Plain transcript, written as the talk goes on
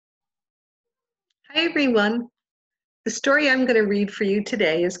Hi, everyone. The story I'm going to read for you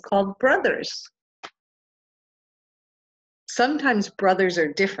today is called Brothers. Sometimes brothers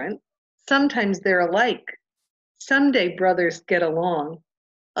are different. Sometimes they're alike. Some day brothers get along.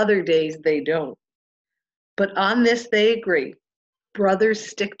 Other days they don't. But on this they agree. Brothers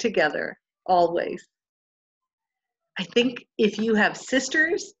stick together, always. I think if you have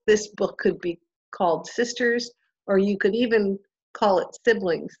sisters, this book could be called Sisters, or you could even call it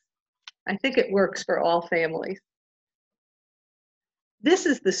Siblings. I think it works for all families. This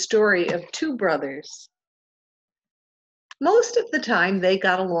is the story of two brothers. Most of the time they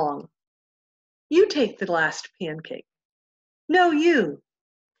got along. You take the last pancake. No, you.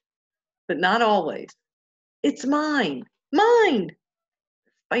 But not always. It's mine. Mine.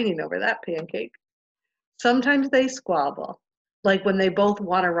 Fighting over that pancake. Sometimes they squabble, like when they both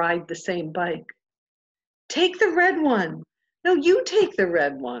want to ride the same bike. Take the red one. No, you take the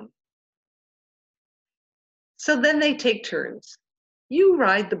red one. So then they take turns. You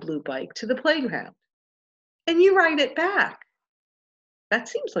ride the blue bike to the playground, and you ride it back. That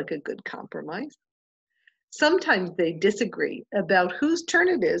seems like a good compromise. Sometimes they disagree about whose turn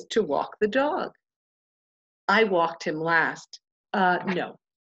it is to walk the dog. I walked him last. No,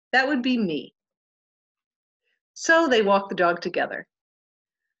 that would be me. So they walk the dog together.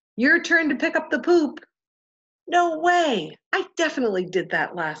 Your turn to pick up the poop. No way, I definitely did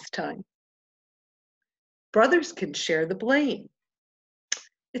that last time. Brothers can share the blame.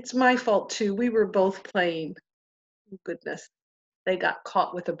 It's my fault too, we were both playing. Goodness, they got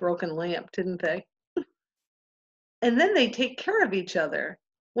caught with a broken lamp, didn't they? And then they take care of each other.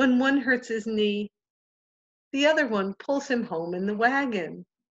 When one hurts his knee, the other one pulls him home in the wagon.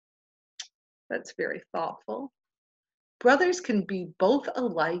 That's very thoughtful. Brothers can be both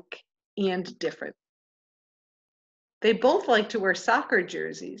alike and different. They both like to wear soccer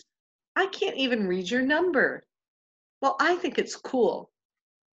jerseys. I can't even read your number. Well, I think it's cool.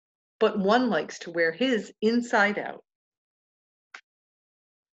 But one likes to wear his inside out.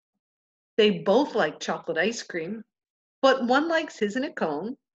 They both like chocolate ice cream, but one likes his in a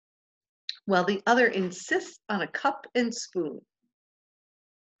cone, while the other insists on a cup and spoon.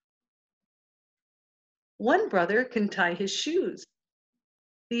 One brother can tie his shoes.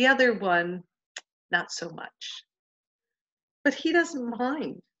 The other one, not so much. But he doesn't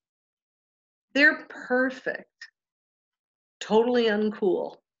mind. They're perfect. Totally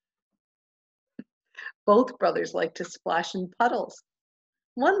uncool. Both brothers like to splash in puddles.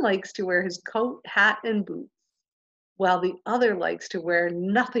 One likes to wear his coat, hat, and boots, while the other likes to wear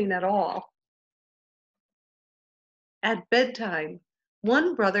nothing at all. At bedtime,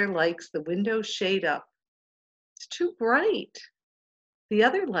 one brother likes the window shade up. It's too bright. The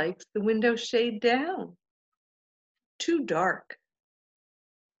other likes the window shade down. Too dark.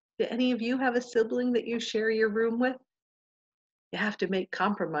 Do any of you have a sibling that you share your room with? You have to make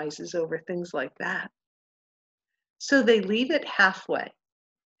compromises over things like that. So they leave it halfway.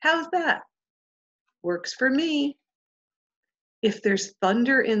 How's that? Works for me. If there's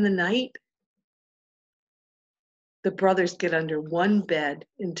thunder in the night, the brothers get under one bed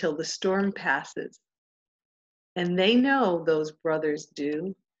until the storm passes. And they know, those brothers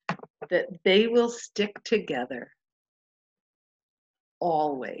do, that they will stick together.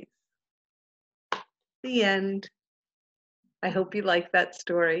 Always. The end. I hope you like that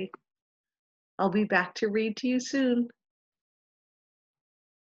story. I'll be back to read to you soon.